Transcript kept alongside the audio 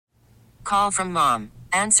Call from mom.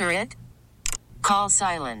 Answer it. Call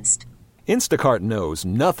silenced. Instacart knows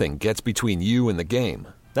nothing gets between you and the game.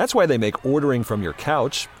 That's why they make ordering from your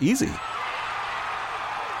couch easy.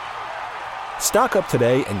 Stock up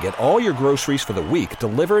today and get all your groceries for the week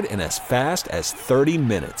delivered in as fast as 30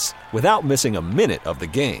 minutes without missing a minute of the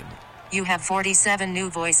game. You have 47 new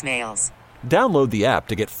voicemails. Download the app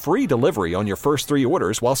to get free delivery on your first 3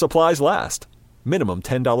 orders while supplies last. Minimum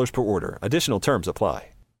 $10 per order. Additional terms apply.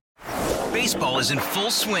 Baseball is in full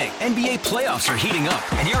swing. NBA playoffs are heating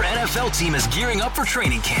up, and your NFL team is gearing up for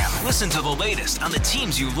training camp. Listen to the latest on the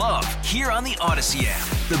teams you love here on the Odyssey app.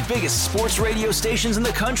 The biggest sports radio stations in the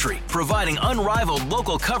country, providing unrivaled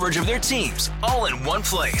local coverage of their teams, all in one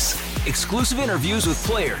place. Exclusive interviews with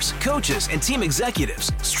players, coaches, and team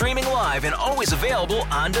executives, streaming live and always available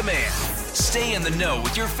on demand. Stay in the know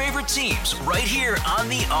with your favorite teams right here on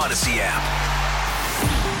the Odyssey app.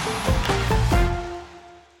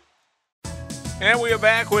 And we are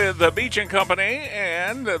back with the Beach & Company,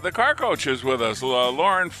 and the car coach is with us,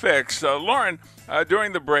 Lauren Fix. Lauren,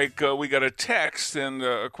 during the break, we got a text and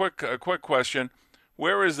a quick question.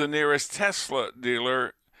 Where is the nearest Tesla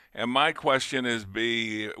dealer? And my question is,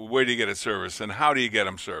 where do you get it serviced, and how do you get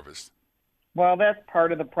them serviced? Well, that's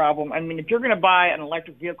part of the problem. I mean, if you're going to buy an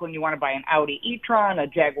electric vehicle and you want to buy an Audi e-tron, a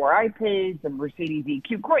Jaguar I-Pace, a Mercedes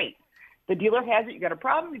EQ, great. The dealer has it. You got a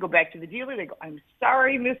problem. You go back to the dealer. They go, I'm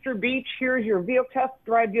sorry, Mr. Beach. Here's your vehicle, test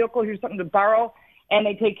drive vehicle. Here's something to borrow. And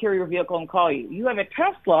they take care of your vehicle and call you. You have a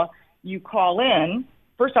Tesla. You call in.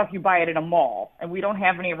 First off, you buy it in a mall. And we don't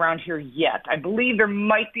have any around here yet. I believe there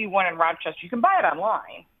might be one in Rochester. You can buy it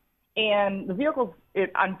online. And the vehicle,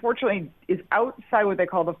 it unfortunately is outside what they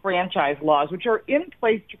call the franchise laws, which are in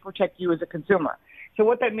place to protect you as a consumer. So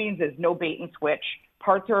what that means is no bait and switch.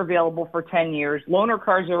 Parts are available for 10 years. Loaner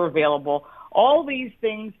cars are available. All these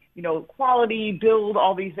things, quality, build,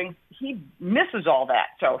 all these things. He misses all that.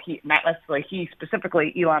 So not necessarily he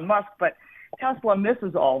specifically, Elon Musk, but Tesla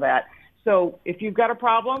misses all that. So if you've got a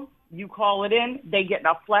problem, you call it in. They get in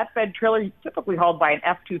a flatbed trailer, typically hauled by an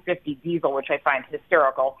F-250 diesel, which I find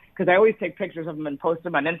hysterical because I always take pictures of them and post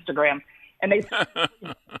them on Instagram. And they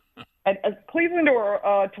Cleveland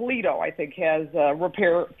or Toledo, I think, has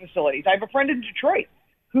repair facilities. I have a friend in Detroit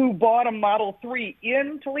who bought a Model 3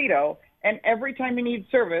 in Toledo, and every time he needs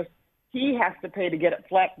service, he has to pay to get it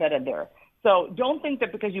flatbedded there. So don't think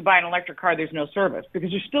that because you buy an electric car, there's no service,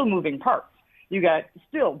 because you're still moving parts. You got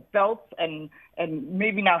still belts and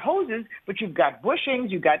maybe not hoses, but you've got bushings,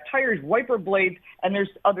 you've got tires, wiper blades, and there's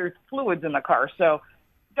other fluids in the car. So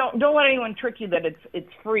don't let anyone trick you that it's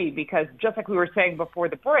free, because just like we were saying before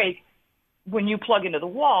the break, when you plug into the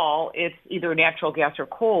wall, it's either natural gas or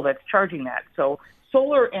coal that's charging that. So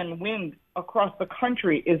solar and wind across the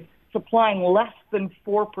country is supplying less than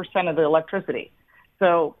 4% of the electricity.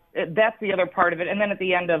 So that's the other part of it. And then at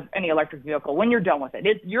the end of any electric vehicle, when you're done with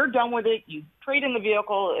it, you're done with it, you trade in the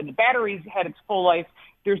vehicle, and the battery's had its full life,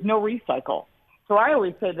 there's no recycle. So I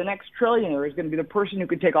always say the next trillionaire is going to be the person who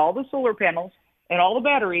could take all the solar panels and all the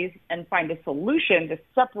batteries and find a solution to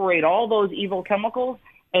separate all those evil chemicals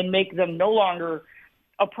and make them no longer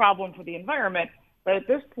a problem for the environment. But at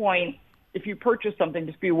this point, if you purchase something,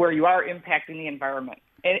 just be aware you are impacting the environment.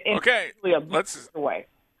 And okay, let's away.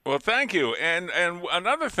 Well, thank you. And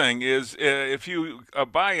another thing is, if you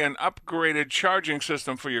buy an upgraded charging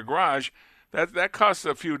system for your garage, that costs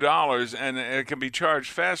a few dollars, and it can be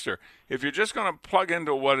charged faster. If you're just going to plug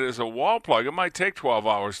into what is a wall plug, it might take 12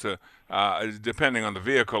 hours to, depending on the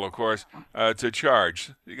vehicle, of course, to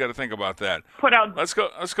charge. You got to think about that. Let's go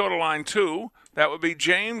to line 2. That would be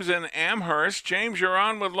James in Amherst. James, you're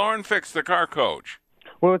on with Lauren Fix, the car coach.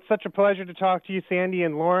 Well, it's such a pleasure to talk to you, Sandy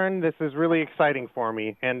and Lauren. This is really exciting for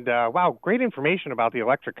me. And, wow, great information about the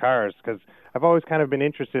electric cars, because I've always kind of been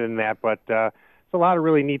interested in that, but it's a lot of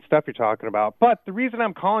really neat stuff you're talking about. But the reason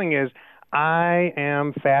I'm calling is I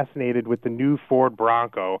am fascinated with the new Ford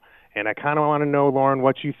Bronco, and I kind of want to know, Lauren,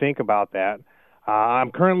 what you think about that.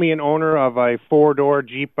 I'm currently an owner of a 4-door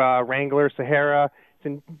Jeep Wrangler Sahara. It's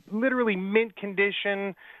in literally mint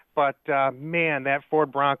condition, but, man, that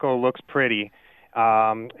Ford Bronco looks pretty.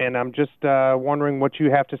 And I'm just wondering what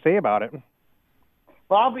you have to say about it.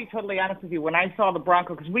 Well, I'll be totally honest with you. When I saw the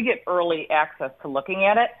Bronco, because we get early access to looking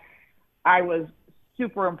at it, I was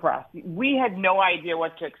super impressed. We had no idea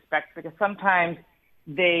what to expect, because sometimes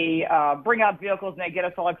they bring out vehicles and they get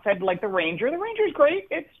us all excited, like the Ranger. The Ranger's great.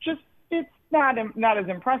 It's not as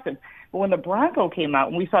impressive. But when the Bronco came out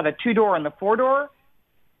and we saw the 2-door and the 4-door,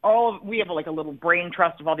 we have like a little brain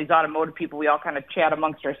trust of all these automotive people. We all kind of chat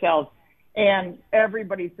amongst ourselves. And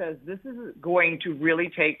everybody says this is going to really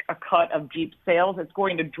take a cut of Jeep sales. It's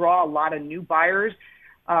going to draw a lot of new buyers.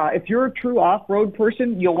 If you're a true off-road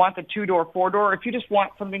person, you'll want the 2-door, 4-door. If you just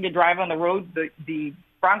want something to drive on the road, the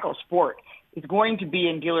Bronco Sport is going to be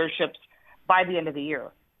in dealerships by the end of the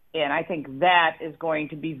year. And I think that is going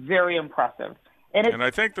to be very impressive. And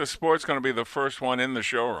I think the Sport's going to be the first one in the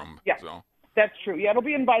showroom. Yeah, so. That's true. Yeah, it'll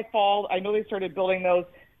be in by fall. I know they started building those.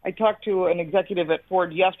 I talked to an executive at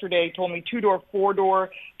Ford yesterday, told me 2-door, 4-door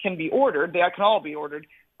can be ordered. They can all be ordered,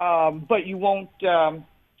 but you won't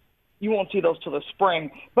see those till the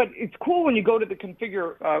spring. But it's cool when you go to the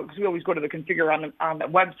configure, because we always go to the configure on the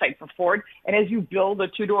website for Ford. And as you build a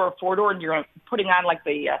 2-door or 4-door, and you're putting on like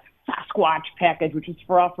the Sasquatch package, which is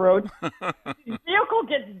for off-road, the vehicle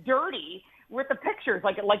gets dirty with the pictures,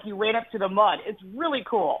 like you ran up to the mud. It's really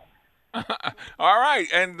cool. All right,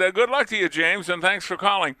 and good luck to you, James, and thanks for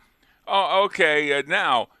calling. Oh, okay,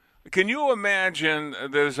 now, can you imagine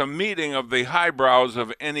there's a meeting of the highbrows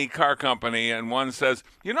of any car company, and one says,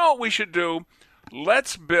 you know what we should do?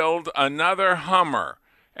 Let's build another Hummer.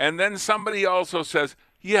 And then somebody also says,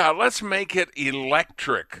 yeah, let's make it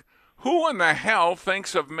electric. Who in the hell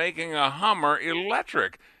thinks of making a Hummer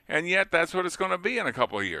electric? And yet that's what it's going to be in a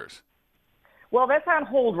couple of years. Well, that's on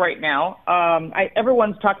hold right now.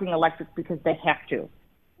 Everyone's talking electric because they have to.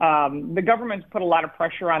 The government's put a lot of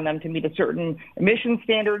pressure on them to meet a certain emission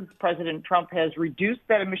standards. President Trump has reduced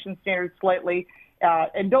that emission standard slightly.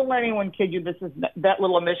 And don't let anyone kid you. That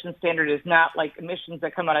little emission standard is not like emissions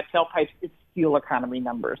that come out of tailpipes. It's fuel economy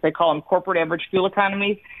numbers. They call them corporate average fuel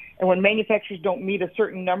economies. And when manufacturers don't meet a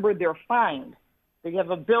certain number, they're fined. They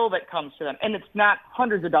have a bill that comes to them. And it's not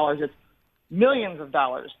hundreds of dollars. It's millions of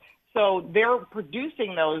dollars. So they're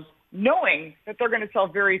producing those knowing that they're going to sell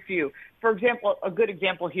very few. For example, a good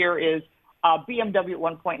example here is BMW at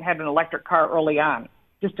one point had an electric car early on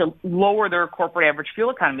just to lower their corporate average fuel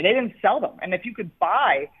economy. They didn't sell them. And if you could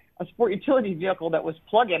buy a sport utility vehicle that was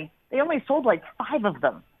plug-in, they only sold like 5 of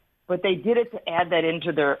them. But they did it to add that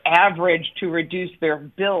into their average to reduce their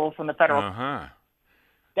bill from the federal. All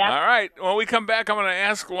right. When we come back, I'm going to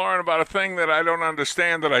ask Lauren about a thing that I don't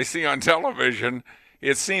understand that I see on television.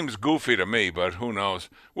 It seems goofy to me, but who knows?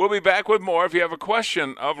 We'll be back with more. If you have a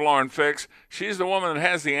question of Lauren Fix, she's the woman that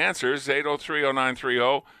has the answers.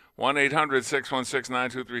 803-0930,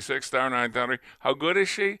 1-800-616-9236, star 930. How good is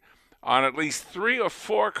she? On at least 3 or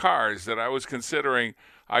 4 cars that I was considering,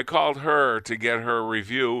 I called her to get her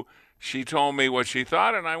review. She told me what she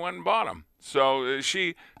thought, and I went and bought them. So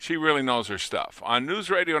she really knows her stuff. On News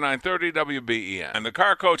Radio 930 WBEN. And the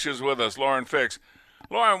car coach is with us, Lauren Fix.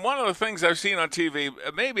 Lauren, one of the things I've seen on TV,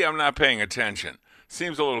 maybe I'm not paying attention,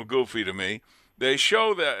 seems a little goofy to me. They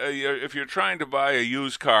show that if you're trying to buy a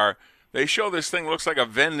used car, they show this thing looks like a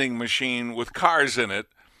vending machine with cars in it.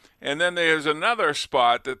 And then there's another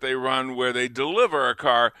spot that they run where they deliver a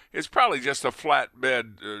car. It's probably just a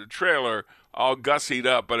flatbed trailer all gussied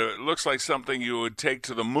up, but it looks like something you would take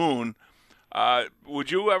to the moon.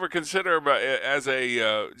 Would you ever consider, as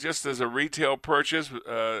just as a retail purchase,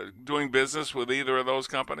 doing business with either of those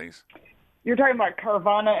companies? You're talking about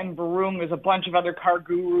Carvana and Vroom. There's a bunch of other car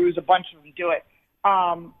gurus. A bunch of them do it.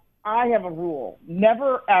 I have a rule: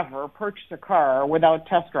 never ever purchase a car without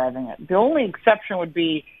test driving it. The only exception would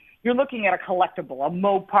be you're looking at a collectible, a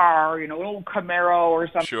Mopar, an old Camaro or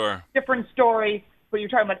something. Sure. Different story. But you're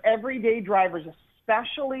talking about everyday drivers,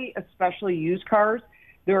 especially used cars.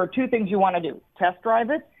 There are 2 things you want to do: test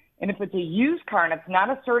drive it, and if it's a used car and it's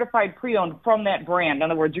not a certified pre-owned from that brand, in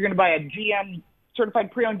other words, you're going to buy a GM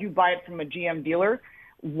certified pre-owned, you buy it from a GM dealer.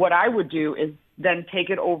 What I would do is then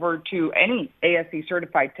take it over to any ASE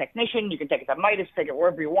certified technician. You can take it to Midas, take it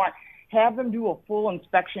wherever you want. Have them do a full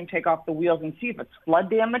inspection, take off the wheels, and see if it's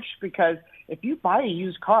flood damaged, because if you buy a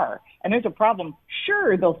used car and there's a problem,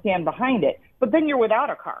 sure, they'll stand behind it, but then you're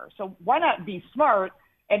without a car. So why not be smart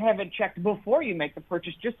and have it checked before you make the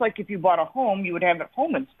purchase? Just like if you bought a home, you would have it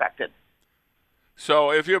home inspected.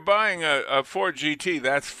 So if you're buying a Ford GT,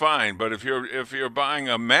 that's fine. But if you're buying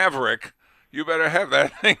a Maverick, you better have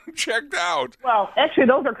that thing checked out. Well, actually,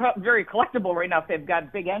 those are very collectible right now if they've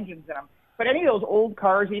got big engines in them. But any of those old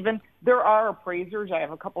cars even, there are appraisers. I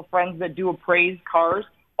have a couple friends that do appraise cars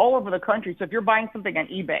all over the country. So if you're buying something on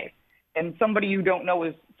eBay and somebody you don't know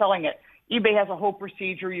is selling it, eBay has a whole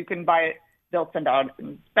procedure. You can buy it. They'll send out an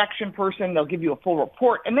inspection person. They'll give you a full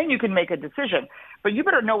report, and then you can make a decision. But you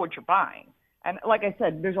better know what you're buying. And like I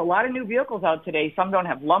said, there's a lot of new vehicles out today. Some don't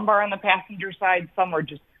have lumbar on the passenger side. Some are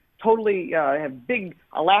just totally have big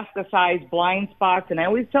Alaska-sized blind spots. And I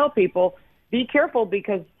always tell people, be careful,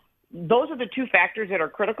 because those are the 2 factors that are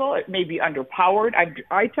critical. It may be underpowered.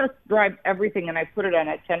 I test drive everything, and I put it on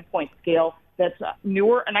a 10-point scale that's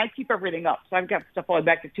newer, and I keep everything up. So I've got stuff all the way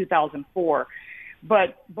back to 2004.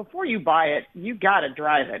 But before you buy it, you got to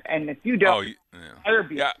drive it. And if you don't,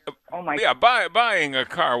 buying a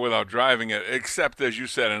car without driving it, except, as you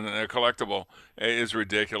said, in a collectible, is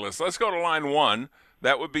ridiculous. Let's go to line 1.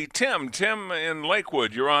 That would be Tim. Tim in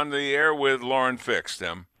Lakewood. You're on the air with Lauren Fix,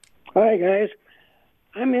 Tim. Hi, guys.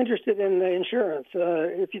 I'm interested in the insurance.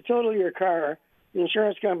 If you total your car, the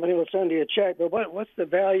insurance company will send you a check, but what's the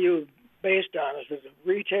value based on? Is it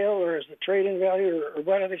retail or is it trade-in value, or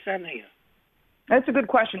what are they sending you? That's a good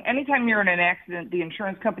question. Anytime you're in an accident, the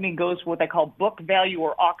insurance company goes with what they call book value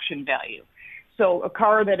or auction value. So a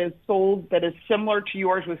car that is sold that is similar to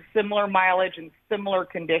yours with similar mileage and similar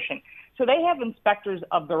condition. So they have inspectors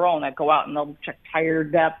of their own that go out and they'll check tire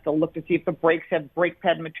depth. They'll look to see if the brakes have brake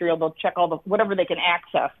pad material. They'll check all the whatever they can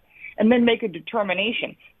access and then make a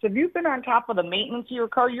determination. So if you've been on top of the maintenance of your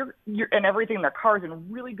car you're and everything, the car's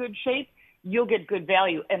in really good shape, you'll get good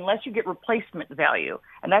value unless you get replacement value.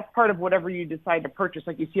 And that's part of whatever you decide to purchase.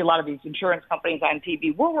 Like you see a lot of these insurance companies on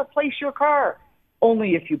TV, we'll replace your car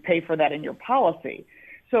only if you pay for that in your policy.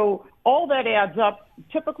 So all that adds up.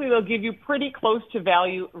 Typically, they'll give you pretty close to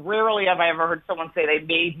value. Rarely have I ever heard someone say they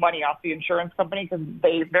made money off the insurance company because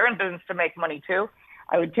they're in business to make money too.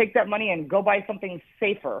 I would take that money and go buy something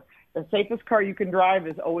safer. The safest car you can drive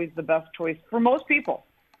is always the best choice for most people.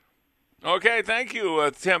 Okay, thank you,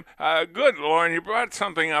 Tim. Good, Lauren. You brought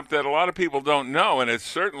something up that a lot of people don't know, and it's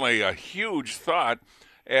certainly a huge thought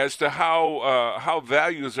as to how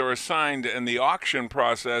values are assigned in the auction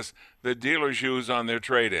process that dealers use on their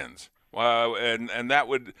trade-ins. And that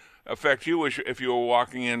would affect you if you were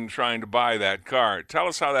walking in trying to buy that car. Tell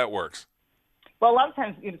us how that works. Well, a lot of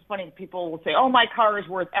times it's funny. People will say, oh, my car is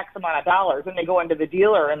worth X amount of dollars, and they go into the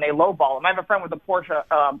dealer and they lowball them. I have a friend with a Porsche,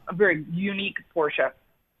 a very unique Porsche.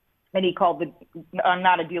 And he called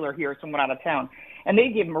not a dealer here, someone out of town. And they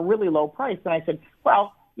gave him a really low price. And I said,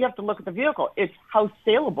 well, you have to look at the vehicle. It's how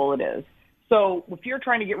saleable it is. So if you're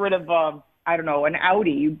trying to get rid of, an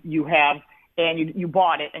Audi you have, and you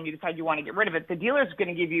bought it and you decide you want to get rid of it, the dealer's going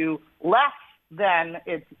to give you less than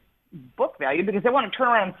its book value because they want to turn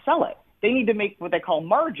around and sell it. They need to make what they call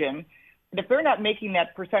margin. And if they're not making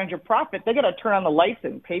that percentage of profit, they got to turn on the lights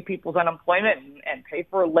and pay people's unemployment and pay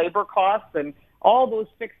for labor costs and all those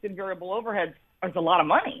fixed and variable overheads is a lot of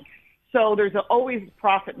money. So there's always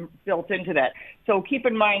profit built into that. So keep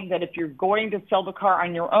in mind that if you're going to sell the car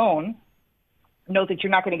on your own, note that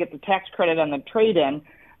you're not going to get the tax credit on the trade-in.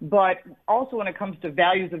 But also when it comes to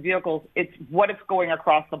values of vehicles, it's what it's going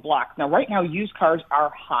across the block. Now, right now, used cars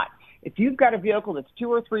are hot. If you've got a vehicle that's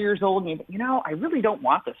 2 or 3 years old and I really don't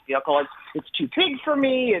want this vehicle. It's too big for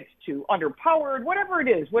me. It's too underpowered, whatever it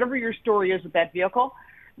is, whatever your story is with that vehicle,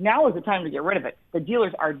 now is the time to get rid of it. The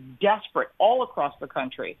dealers are desperate all across the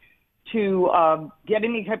country to get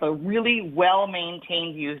any type of really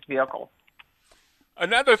well-maintained used vehicle.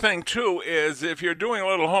 Another thing, too, is if you're doing a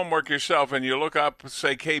little homework yourself and you look up,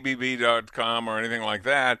 say, KBB.com or anything like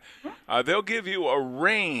that, they'll give you a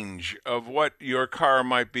range of what your car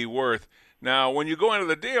might be worth. Now, when you go into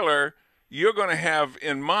the dealer, you're going to have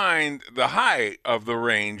in mind the high of the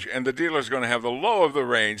range, and the dealer's going to have the low of the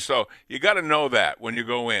range. So you got to know that when you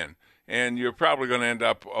go in. And you're probably going to end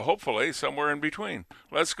up, hopefully, somewhere in between.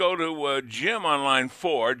 Let's go to Jim on line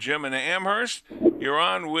 4. Jim in Amherst, you're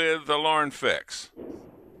on with the Lauren Fix.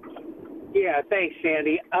 Yeah, thanks,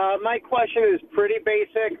 Sandy. My question is pretty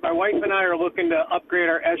basic. My wife and I are looking to upgrade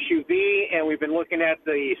our SUV, and we've been looking at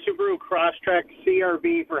the Subaru Crosstrek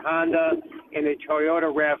CR-V for Honda and the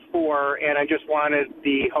Toyota RAV4, and I just wanted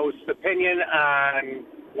the host's opinion on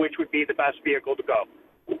which would be the best vehicle to go.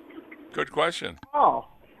 Good question. Oh,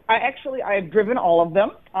 I have driven all of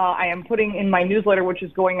them. I am putting in my newsletter, which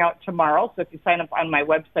is going out tomorrow. So if you sign up on my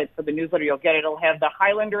website for the newsletter, you'll get it. It'll have the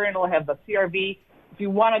Highlander and it'll have the CR-V. If you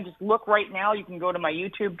want to just look right now, you can go to my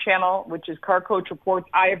YouTube channel, which is Car Coach Reports.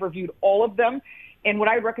 I have reviewed all of them. And what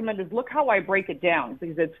I recommend is look how I break it down,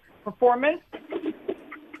 because it's performance,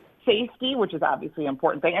 safety, which is obviously an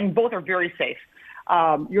important thing, and both are very safe.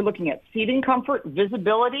 You're looking at seating comfort,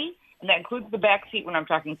 visibility, and that includes the back seat when I'm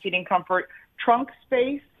talking seating comfort, trunk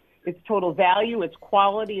space, its total value, its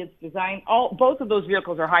quality, its design. Both of those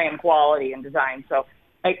vehicles are high in quality and design. So,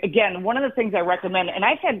 again, one of the things I recommend, and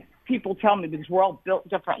I've had people tell me, because we're all built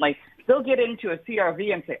differently, they'll get into a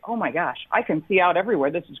CR-V and say, oh, my gosh, I can see out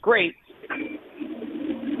everywhere. This is great.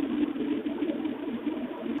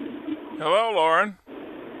 Hello, Lauren.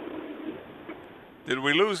 Did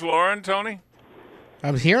we lose Lauren, Tony?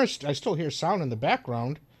 I'm here. I still hear sound in the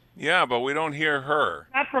background. Yeah, but we don't hear her.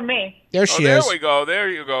 Not from me. There she is. There we go. There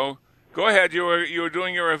you go. Go ahead. You were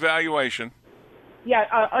doing your evaluation.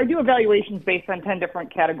 Yeah, I do evaluations based on 10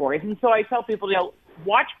 different categories. And so I tell people,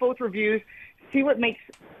 watch both reviews, see what makes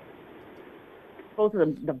both of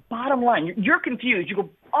them the bottom line. You're confused. You go,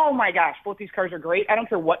 oh my gosh, both these cars are great. I don't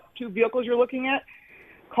care what two vehicles you're looking at.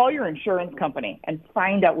 Call your insurance company and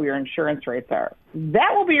find out what your insurance rates are.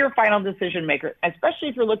 That will be your final decision maker, especially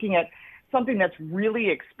if you're looking at something that's really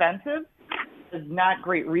expensive, is not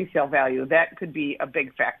great resale value. That could be a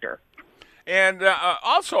big factor. And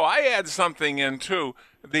also, I add something in, too,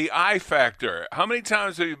 the I factor. How many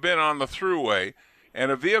times have you been on the thruway and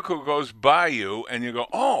a vehicle goes by you and you go,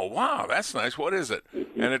 oh, wow, that's nice. What is it?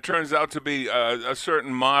 And it turns out to be a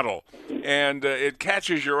certain model. And it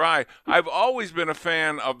catches your eye. I've always been a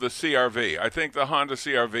fan of the CRV. I think the Honda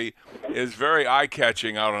CRV is very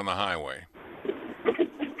eye-catching out on the highway.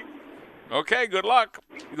 Okay, good luck.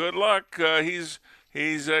 Good luck. He's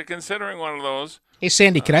considering one of those. Hey,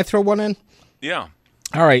 Sandy, can I throw one in? Yeah.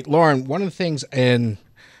 All right, Lauren, one of the things in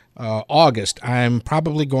August, I'm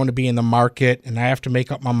probably going to be in the market, and I have to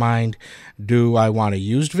make up my mind. Do I want a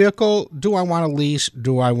used vehicle? Do I want a lease?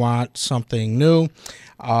 Do I want something new?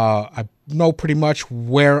 I know pretty much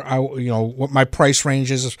where what my price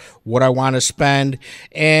range is, what I want to spend,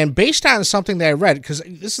 and based on something that I read, because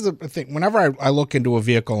this is the thing, whenever I look into a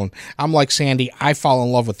vehicle, and I'm like Sandy, I fall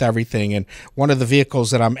in love with everything, and one of the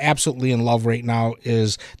vehicles that I'm absolutely in love right now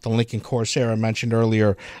is the Lincoln Corsair. I mentioned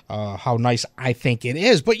earlier how nice I think it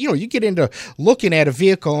is, but you get into looking at a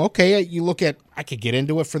vehicle, okay, you look at, I could get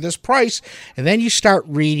into it for this price, and then you start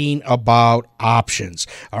reading about options.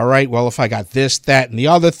 All right, well, if I got this, that, and the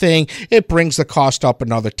other thing, it brings the cost up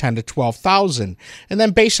another $10,000 to $12,000. And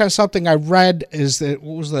then based on something I read, is that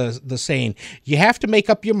what was the saying? You have to make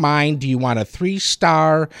up your mind. Do you want a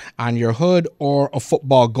 3-star on your hood or a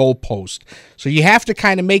football goalpost? So you have to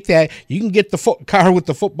kind of make that. You can get the car with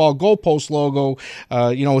the football goalpost logo,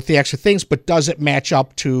 with the extra things, but does it match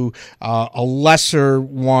up to a lesser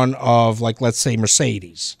one of, like, let's say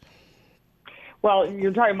Mercedes? Well,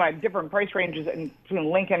 you're talking about different price ranges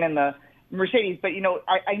between Lincoln and the Mercedes, but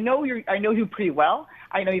I know you pretty well.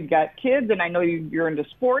 I know you've got kids, and I know you're into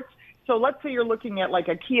sports. So let's say you're looking at like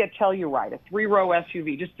a Kia Telluride, a 3-row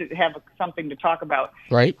SUV, just to have something to talk about.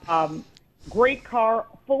 Right. Great car,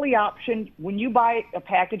 fully optioned. When you buy a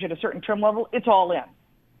package at a certain trim level, it's all in.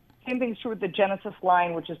 Same thing's true with the Genesis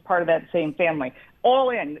line, which is part of that same family. All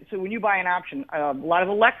in. So when you buy an option, a lot of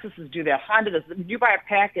the Lexuses do that. Honda does. When you buy a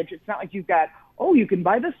package, it's not like you've got, you can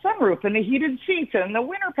buy the sunroof and the heated seats and the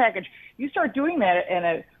winter package. You start doing that, and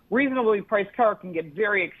a reasonably priced car can get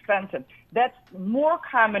very expensive. That's more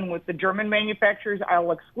common with the German manufacturers.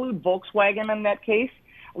 I'll exclude Volkswagen in that case.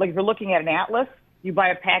 Like if you're looking at an Atlas, you buy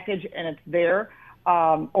a package and it's there,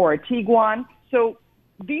 or a Tiguan. So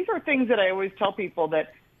these are things that I always tell people,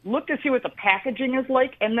 that look to see what the packaging is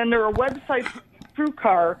like, and then there are websites through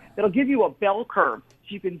Car that'll give you a bell curve so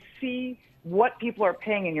you can see what people are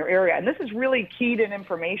paying in your area. And this is really keyed in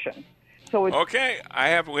information. So it's okay,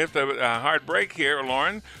 we have a hard break here,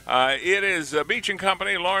 Lauren. It is Beach &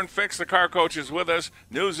 Company. Lauren Fix, the car coach, is with us.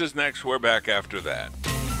 News is next. We're back after that.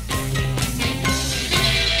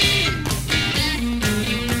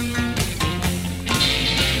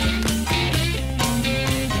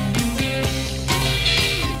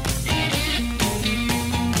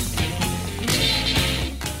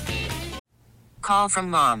 Call from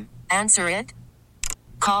mom. Answer it.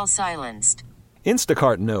 Call silenced.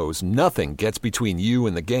 Instacart knows nothing gets between you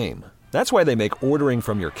and the game. That's why they make ordering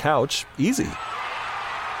from your couch easy.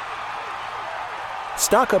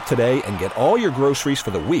 Stock up today and get all your groceries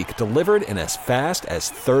for the week delivered in as fast as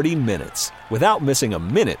 30 minutes without missing a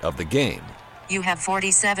minute of the game. You have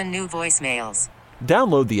 47 new voicemails.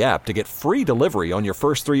 Download the app to get free delivery on your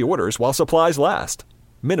first 3 orders while supplies last.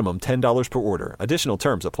 Minimum $10 per order. Additional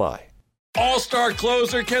terms apply. All-star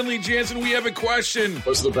closer Kenley Jansen, we have a question.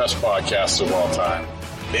 What's the best podcast of all time?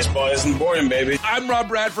 Baseball isn't boring, baby. I'm Rob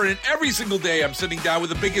Bradford, and every single day I'm sitting down with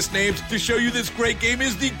the biggest names to show you this great game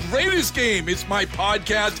is the greatest game. It's my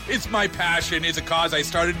podcast. It's my passion. It's a cause I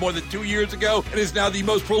started more than 2 years ago and is now the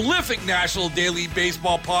most prolific national daily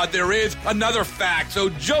baseball pod there is. Another fact, so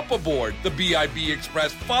jump aboard the BIB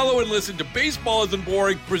Express. Follow and listen to Baseball Isn't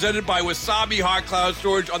Boring, presented by Wasabi Hot Cloud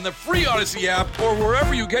Storage on the free Odyssey app or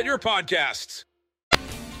wherever you get your podcasts.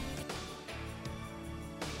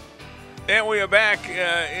 And we are back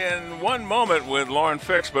in one moment with Lauren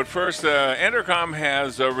Fix. But first, Entercom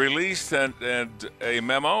has released a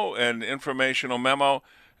memo, an informational memo,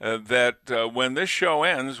 that when this show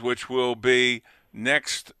ends, which will be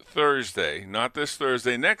next Thursday, not this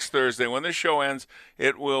Thursday, next Thursday, when this show ends,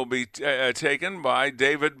 it will be taken by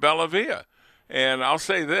David Bellavia. And I'll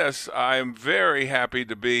say this, I'm very happy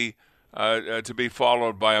to be to be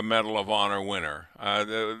followed by a Medal of Honor winner.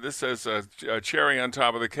 This is a cherry on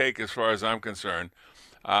top of the cake as far as I'm concerned.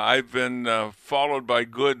 I've been followed by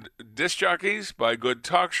good disc jockeys, by good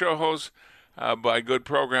talk show hosts, by good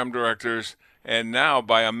program directors, and now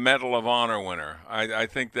by a Medal of Honor winner. I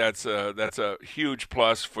think that's a huge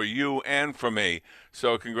plus for you and for me.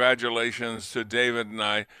 So congratulations to David and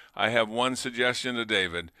I. I have one suggestion to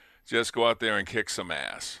David. Just go out there and kick some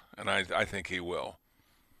ass, and I think he will.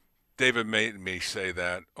 David made me say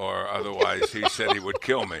that, or otherwise he said he would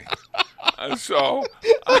kill me. So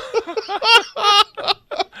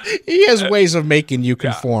he has ways of making you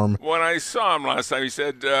conform. Yeah. When I saw him last time, he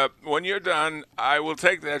said, when you're done, I will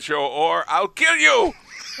take that show or I'll kill you.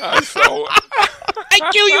 I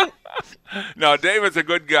kill you. No, David's a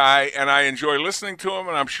good guy, and I enjoy listening to him,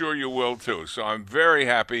 and I'm sure you will too. So I'm very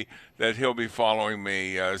happy that he'll be following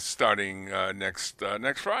me starting next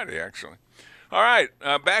Friday, actually. All right,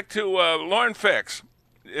 back to Lauren Fix.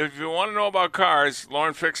 If you want to know about cars,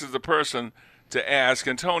 Lauren Fix is the person to ask.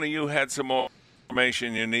 And, Tony, you had some more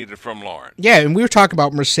information you needed from Lauren. Yeah, and we were talking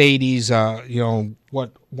about Mercedes,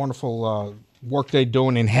 what wonderful work they're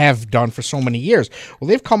doing and have done for so many years. Well,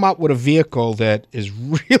 they've come out with a vehicle that has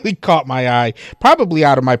really caught my eye, probably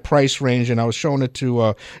out of my price range, and I was showing it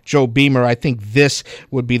to Joe Beamer. I think this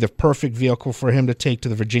would be the perfect vehicle for him to take to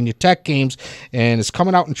the Virginia Tech games, and it's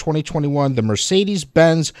coming out in 2021, the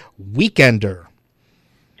Mercedes-Benz Weekender.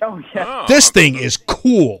 Oh, yeah. This thing is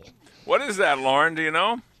cool. What is that, Lauren? Do you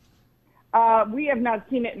know? We have not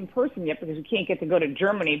seen it in person yet because we can't get to go to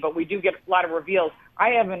Germany, but we do get a lot of reveals. I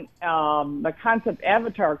have the concept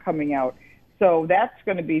avatar coming out, so that's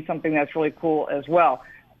going to be something that's really cool as well.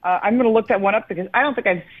 I'm going to look that one up because I don't think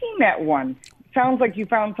I've seen that one. Sounds like you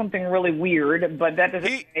found something really weird, but that doesn't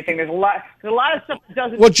mean anything. There's a lot of stuff that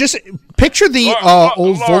doesn't. Well, just picture the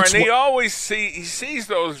old Lauren, Volkswagen. he always sees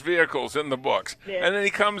those vehicles in the books, and then he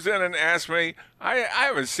comes in and asks me. I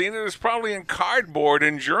haven't seen it. It's probably in cardboard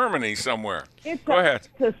in Germany somewhere. Go ahead.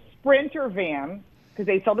 It's a Sprinter van because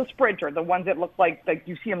they sell the Sprinter, the ones that look like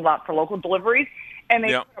you see them a lot for local deliveries, and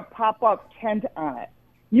they have a pop-up tent on it.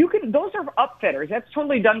 Those are upfitters. That's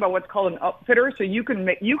totally done by what's called an upfitter. So you can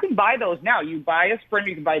buy those now. You buy a Sprinter,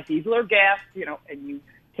 you can buy diesel or gas, and you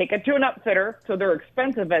take it to an upfitter. So they're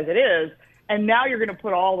expensive as it is. And now you're going to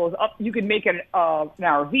put all those up. You can make an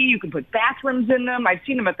RV. You can put bathrooms in them. I've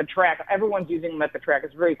seen them at the track. Everyone's using them at the track.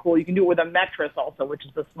 It's very cool. You can do it with a Metris also, which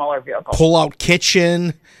is the smaller vehicle. Pull-out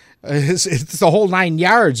kitchen. It's the whole 9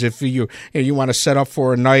 yards if you want to set up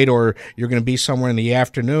for a night or you're going to be somewhere in the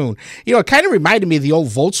afternoon. It kind of reminded me of the old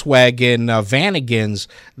Volkswagen Vanagons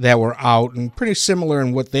that were out, and pretty similar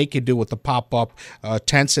in what they could do with the pop-up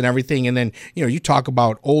tents and everything. And then, you talk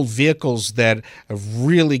about old vehicles that have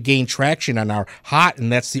really gained traction and are hot,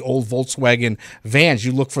 and that's the old Volkswagen vans.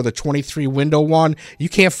 You look for the 23-window one, you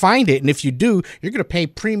can't find it, and if you do, you're going to pay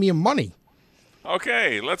premium money.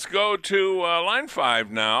 Okay, let's go to line 5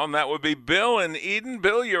 now, and that would be Bill in Eden.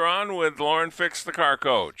 Bill, you're on with Lauren Fix, the car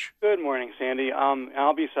coach. Good morning, Sandy.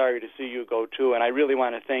 I'll be sorry to see you go, too, and I really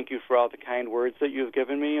want to thank you for all the kind words that you've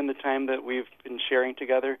given me in the time that we've been sharing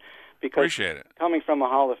together. Because appreciate it. Coming from a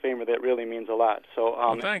Hall of Famer, that really means a lot.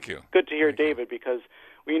 So, thank you. Good to hear David, because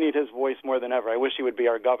we need his voice more than ever. I wish he would be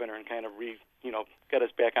our governor and kind of get us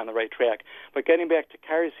back on the right track. But getting back to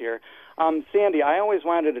cars here, Sandy, I always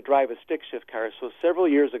wanted to drive a stick shift car. So several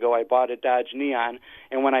years ago, I bought a Dodge Neon,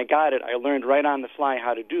 and when I got it, I learned right on the fly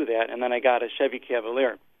how to do that, and then I got a Chevy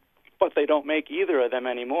Cavalier. But they don't make either of them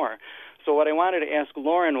anymore. So what I wanted to ask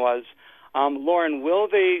Lauren was, Lauren, will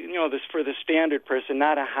they, this for the standard person,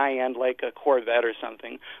 not a high-end like a Corvette or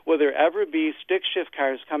something, will there ever be stick shift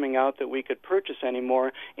cars coming out that we could purchase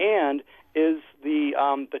anymore? And is the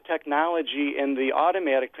technology in the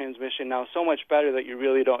automatic transmission now so much better that you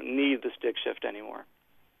really don't need the stick shift anymore?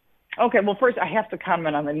 Okay, well, first I have to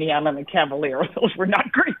comment on the Neon and the Cavalier. Those were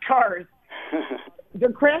not great cars.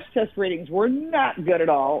 Their crash test ratings were not good at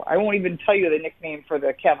all. I won't even tell you the nickname for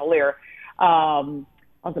the Cavalier. I'll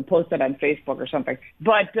have to post that on Facebook or something.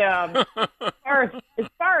 But as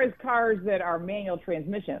far as cars that are manual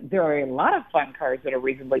transmission, there are a lot of fun cars that are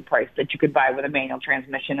reasonably priced that you could buy with a manual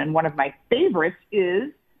transmission. And one of my favorites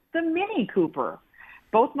is the Mini Cooper.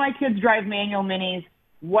 Both my kids drive manual Minis.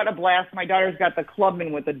 What a blast. My daughter's got the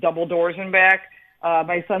Clubman with the double doors in back.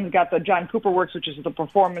 My son's got the John Cooper Works, which is the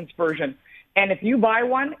performance version. And if you buy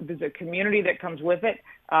one, there's a community that comes with it.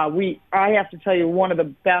 I have to tell you, one of the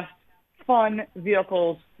best fun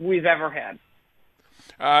vehicles we've ever had.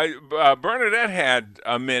 Bernadette had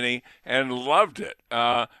a Mini and loved it.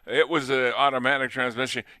 It was an automatic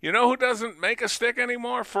transmission. You know who doesn't make a stick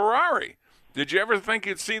anymore? Ferrari. Did you ever think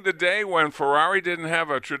you'd see the day when Ferrari didn't have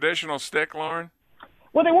a traditional stick, Lauren?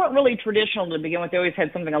 Well, they weren't really traditional to begin with. They always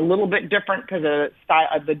had something a little bit different because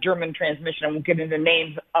of the German transmission. I won't get into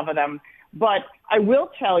names of them. But I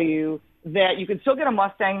will tell you that you can still get a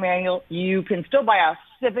Mustang manual. You can still buy a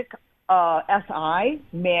Civic SI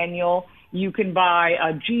manual. You can buy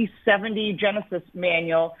a G70 Genesis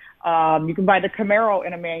manual. You can buy the Camaro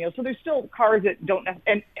in a manual. So there's still cars that don't,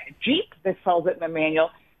 and Jeep that sells it in a manual.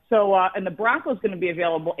 So, and the Bronco's going to be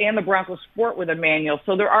available, and the Bronco Sport with a manual.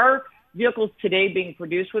 So there are vehicles today being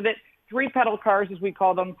produced with it. 3-pedal cars, as we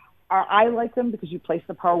call them. I like them because you place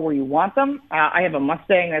the power where you want them. I have a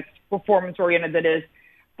Mustang that's performance-oriented, that is.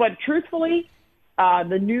 But truthfully,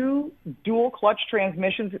 the new dual-clutch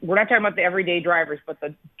transmissions, we're not talking about the everyday drivers, but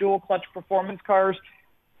the dual-clutch performance cars,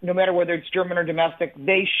 no matter whether it's German or domestic,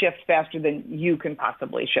 they shift faster than you can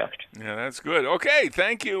possibly shift. Yeah, that's good. Okay,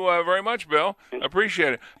 thank you very much, Bill.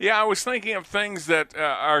 Appreciate it. Yeah, I was thinking of things that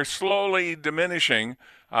are slowly diminishing,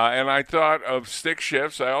 and I thought of stick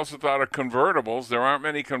shifts. I also thought of convertibles. There aren't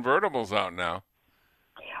many convertibles out now.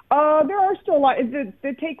 There are still a lot.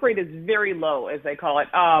 The take rate is very low, as they call it.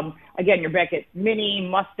 Again, you're back at Mini,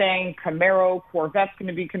 Mustang, Camaro, Corvette's going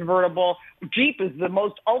to be convertible. Jeep is the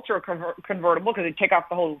most ultra convertible because they take off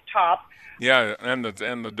the whole top. Yeah, and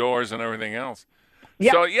the doors and everything else.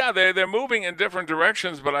 Yeah. So yeah, they're moving in different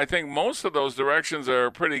directions, but I think most of those directions are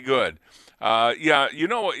pretty good. Yeah, you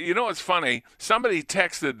know what's funny? Somebody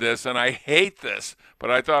texted this, and I hate this,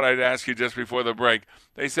 but I thought I'd ask you just before the break.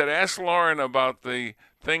 They said, ask Lauren about the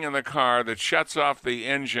thing in the car that shuts off the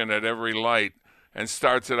engine at every light and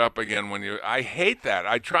starts it up again when you. I hate that.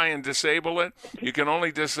 I try and disable it. You can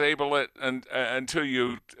only disable it until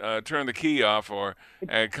you turn the key off or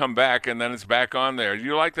come back, and then it's back on there. Do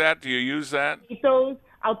you like that? Do you use that? Those,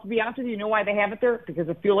 to be honest with you, know why they have it there? Because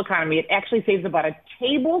of fuel economy. It actually saves about a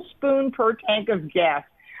tablespoon per tank of gas.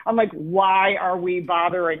 I'm like, why are we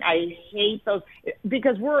bothering? I hate those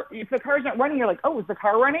because if the car's not running, you're like, oh, is the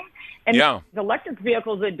car running? And yeah. The electric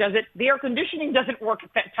vehicles, it does it. The air conditioning doesn't work at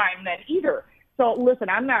that time then either. So listen,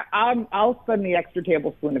 I'll spend the extra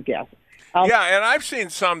tablespoon of gas. Yeah, and I've seen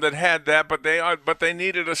some that had that, but they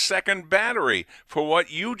needed a second battery for what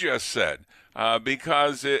you just said.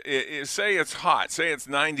 Because say it's hot, say it's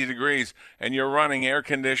 90 degrees, and you're running air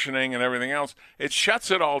conditioning and everything else, it shuts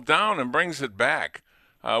it all down and brings it back,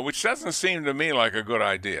 which doesn't seem to me like a good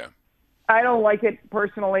idea. I don't like it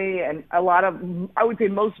personally, and I would say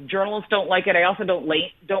most journalists don't like it. I also don't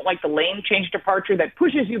like the lane change departure that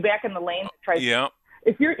pushes you back in the lane. Yeah.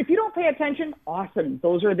 If you don't pay attention, awesome.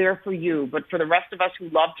 Those are there for you. But for the rest of us who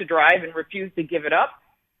love to drive and refuse to give it up,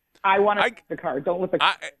 I want to the car. Don't let the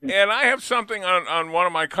car. And I have something on one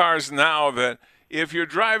of my cars now that if you're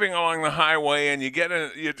driving along the highway and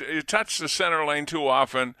you touch the center lane too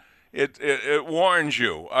often, it warns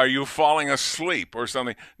you. Are you falling asleep or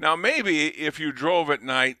something? Now, maybe if you drove at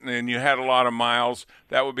night and you had a lot of miles,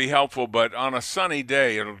 that would be helpful. But on a sunny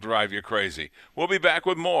day, it'll drive you crazy. We'll be back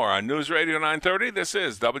with more on News Radio 930. This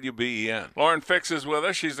is WBEN. Lauren Fix is with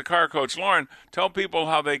us. She's the car coach. Lauren, tell people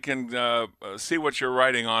how they can see what you're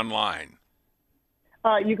writing online.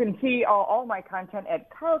 You can see all my content at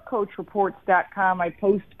carcoachreports.com. I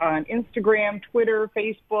post on Instagram, Twitter,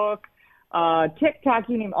 Facebook, TikTok,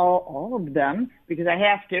 you name all of them because I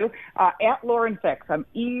have to. At Lauren Fix. I'm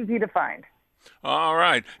easy to find. All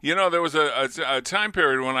right. You know, there was a time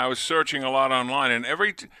period when I was searching a lot online, and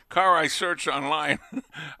every car I searched online,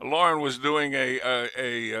 Lauren was doing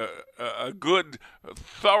a good,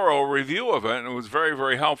 thorough review of it, and it was very,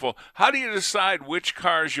 very helpful. How do you decide which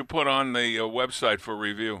cars you put on the website for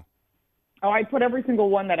review? Oh, I put every single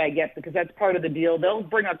one that I get because that's part of the deal. They'll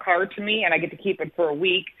bring a car to me, and I get to keep it for a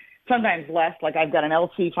week, sometimes less. Like I've got an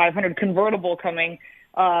LT 500 convertible coming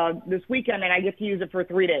this weekend, and I get to use it for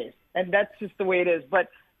 3 days. And that's just the way it is. But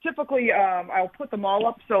typically, I'll put them all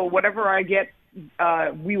up. So whatever I get,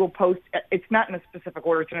 we will post. It's not in a specific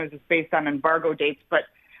order. Sometimes it's based on embargo dates. But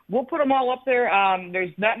we'll put them all up there.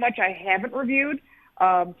 There's not much I haven't reviewed.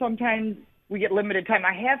 Sometimes we get limited time.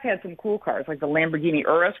 I have had some cool cars, like the Lamborghini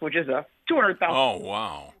Urus, which is a $200,000. Oh,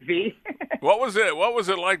 wow. V. What was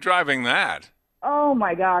it like driving that? Oh,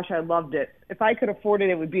 my gosh, I loved it. If I could afford it,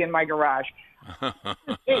 it would be in my garage.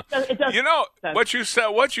 It does, you know what you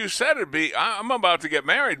said it'd be. I'm about to get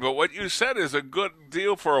married, but what you said is a good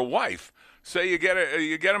deal for a wife. Say you get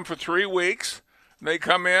them for 3 weeks. They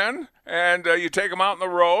come in and you take them out on the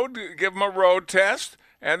road, give them a road test,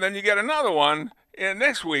 and then you get another one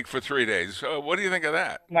next week for 3 days. What do you think of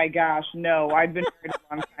that? My gosh, no! I've been married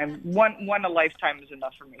a long time. One a lifetime is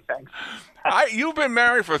enough for me. Thanks. You've been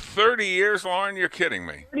married for 30 years, Lauren. You're kidding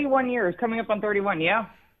me. 31 years, coming up on 31. Yeah.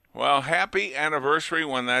 Well, happy anniversary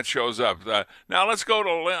when that shows up. Now let's go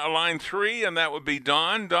to line 3, and that would be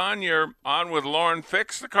Don. Don, you're on with Lauren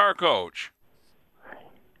Fix, the car coach.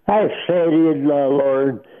 Hi, Sandy and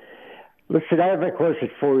Lauren. Listen, I have a question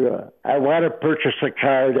for you. I want to purchase a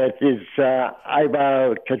car that is,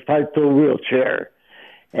 I'm confined to a wheelchair,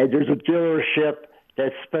 and there's a dealership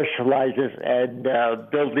that specializes in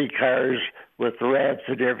building cars with ramps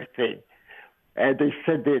and everything. And they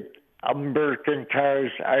said that American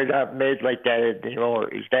cars are not made like that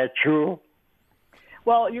anymore. Is that true?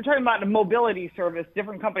 Well, you're talking about a mobility service,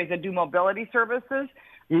 different companies that do mobility services.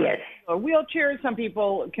 Yes. Wheelchairs, some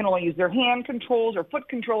people can only use their hand controls or foot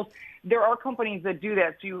controls. There are companies that do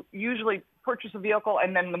that. So you usually purchase a vehicle,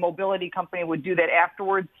 and then the mobility company would do that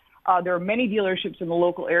afterwards. There are many dealerships in the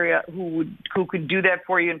local area who could do that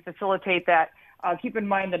for you and facilitate that. Keep in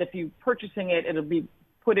mind that if you're purchasing it, it'll be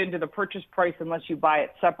put into the purchase price unless you buy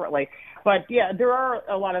it separately. But yeah, there are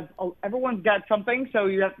a lot of, everyone's got something, so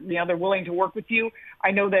they're willing to work with you.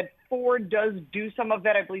 I know that Ford does do some of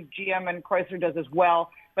that. I believe GM and Chrysler does as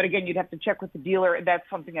well. But again, you'd have to check with the dealer. That's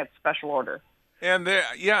something that's special order. And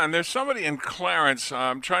there's somebody in Clarence.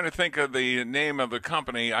 I'm trying to think of the name of the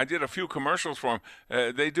company. I did a few commercials for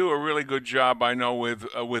them. They do a really good job, I know,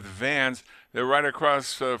 with vans. They're right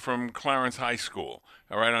across from Clarence High School,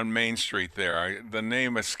 right on Main Street there. The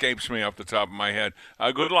name escapes me off the top of my head.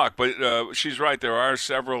 Good luck, but she's right. There are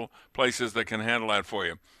several places that can handle that for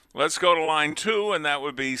you. Let's go to line 2, and that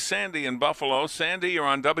would be Sandy in Buffalo. Sandy, you're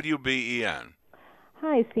on WBEN.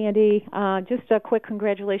 Hi, Sandy. Just a quick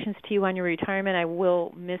congratulations to you on your retirement. I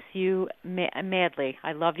will miss you madly.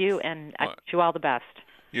 I love you, and I wish you all the best.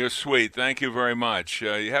 You're sweet. Thank you very much.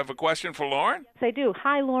 You have a question for Lauren? Yes, I do.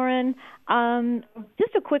 Hi, Lauren.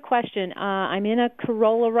 Just a quick question. I'm in a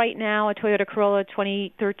Corolla right now, a Toyota Corolla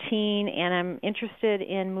 2013, and I'm interested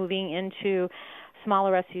in moving into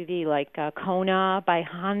smaller SUV like a Kona by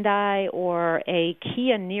Hyundai or a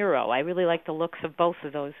Kia Niro. I really like the looks of both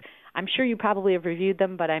of those. I'm sure you probably have reviewed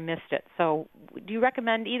them, but I missed it. So do you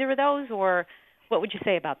recommend either of those, or what would you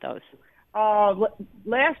say about those? The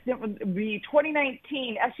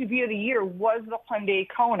 2019 SUV of the year was the Hyundai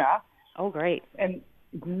Kona. Oh, great. And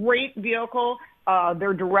great vehicle.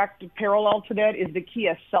 Their direct parallel to that is the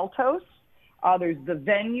Kia Seltos. There's the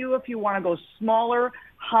Venue if you want to go smaller.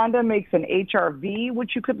 Honda makes an HR-V,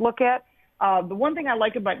 which you could look at. The one thing I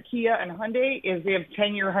like about Kia and Hyundai is they have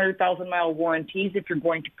 10-year, 100,000-mile warranties if you're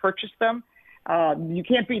going to purchase them. You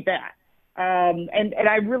can't beat that. And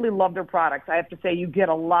I really love their products. I have to say you get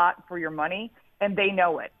a lot for your money, and they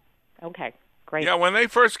know it. Okay, great. Yeah, when they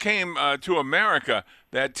first came to America,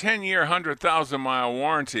 that 10-year, 100,000-mile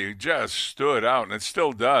warranty just stood out, and it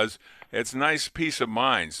still does. It's a nice peace of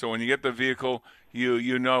mind. So when you get the vehicle,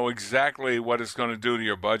 you know exactly what it's going to do to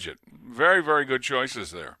your budget. Very, very good choices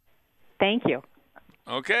there. Thank you.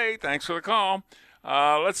 Okay, thanks for the call.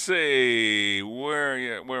 Let's see,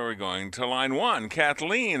 where are we going? To line 1,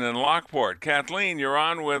 Kathleen in Lockport. Kathleen, you're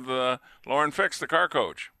on with Lauren Fix, the car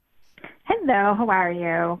coach. Hello, how are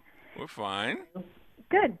you? We're fine.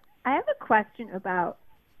 Good. I have a question about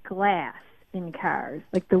glass in cars,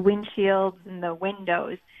 like the windshields and the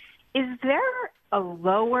windows. Is there a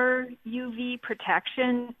lower UV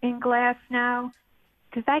protection in glass now?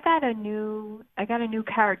 Because I got a new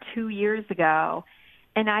car 2 years ago,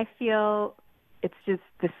 and I feel it's just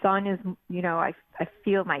the sun is, I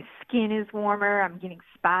feel my skin is warmer. I'm getting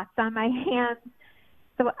spots on my hands.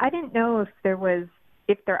 So I didn't know if there is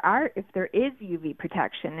UV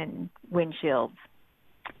protection in windshields.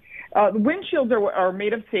 The windshields are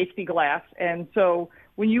made of safety glass, and so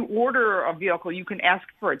when you order a vehicle, you can ask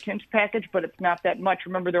for a tint package, but it's not that much.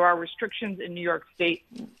 Remember, there are restrictions in New York State.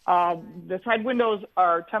 The side windows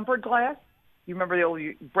are tempered glass. You remember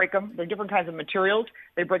you break them. They're different kinds of materials.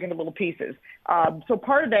 They break into little pieces. So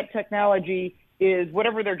part of that technology is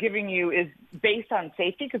whatever they're giving you is based on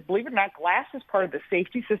safety, because believe it or not, glass is part of the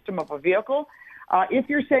safety system of a vehicle. If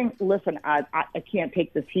you're saying, listen, I can't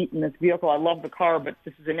take this heat in this vehicle, I love the car, but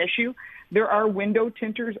this is an issue, there are window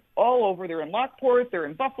tinters all over. They're in Lockport, they're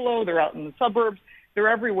in Buffalo, they're out in the suburbs, they're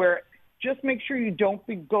everywhere. Just make sure you don't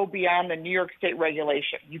go beyond the New York State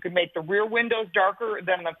regulation. You can make the rear windows darker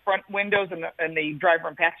than the front windows and the driver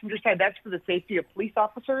and passenger side. That's for the safety of police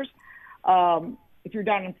officers. If you're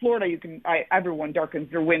down in Florida, everyone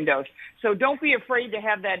darkens their windows. So don't be afraid to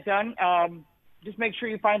have that done. Just make sure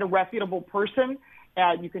you find a reputable person.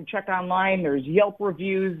 You can check online. There's Yelp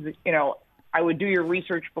reviews. I would do your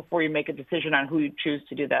research before you make a decision on who you choose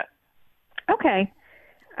to do that. Okay.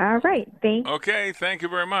 All right. Okay, thank you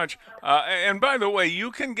very much. And by the way,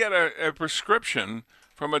 you can get a prescription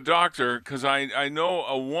from a doctor, because I know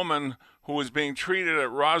a woman who was being treated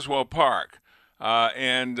at Roswell Park.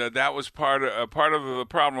 And that was part of the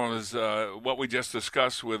problem is what we just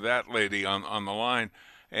discussed with that lady on the line.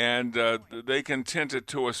 And they can tint it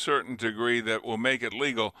to a certain degree that will make it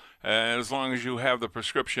legal. As long as you have the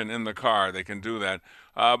prescription in the car, they can do that.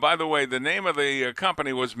 By the way, the name of the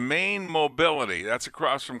company was Maine Mobility. That's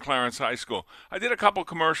across from Clarence High School. I did a couple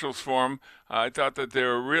commercials for them. I thought that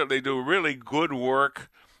they do really good work.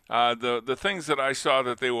 The things that I saw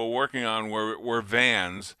that they were working on were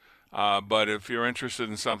vans. But if you're interested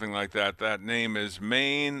in something like that, that name is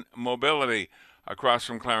Maine Mobility, across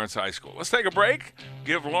from Clarence High School. Let's take a break.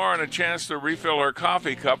 Give Lauren a chance to refill her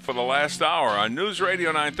coffee cup for the last hour. On News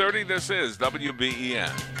Radio 930, this is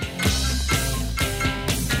WBEN.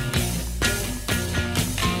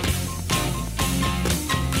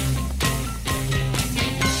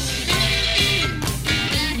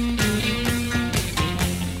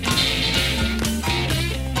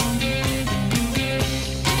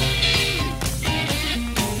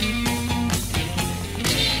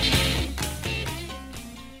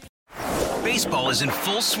 Baseball is in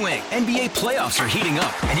full swing. NBA playoffs are heating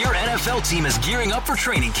up, and your NFL team is gearing up for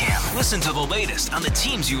training camp. Listen to the latest on the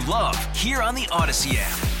teams you love here on the Odyssey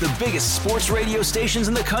app. The biggest sports radio stations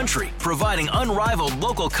in the country, providing unrivaled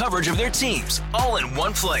local coverage of their teams, all in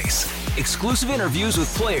one place. Exclusive interviews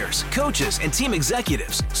with players, coaches, and team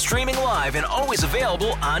executives, streaming live and always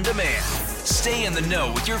available on demand. Stay in the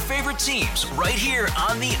know with your favorite teams right here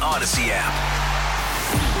on the Odyssey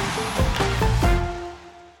app.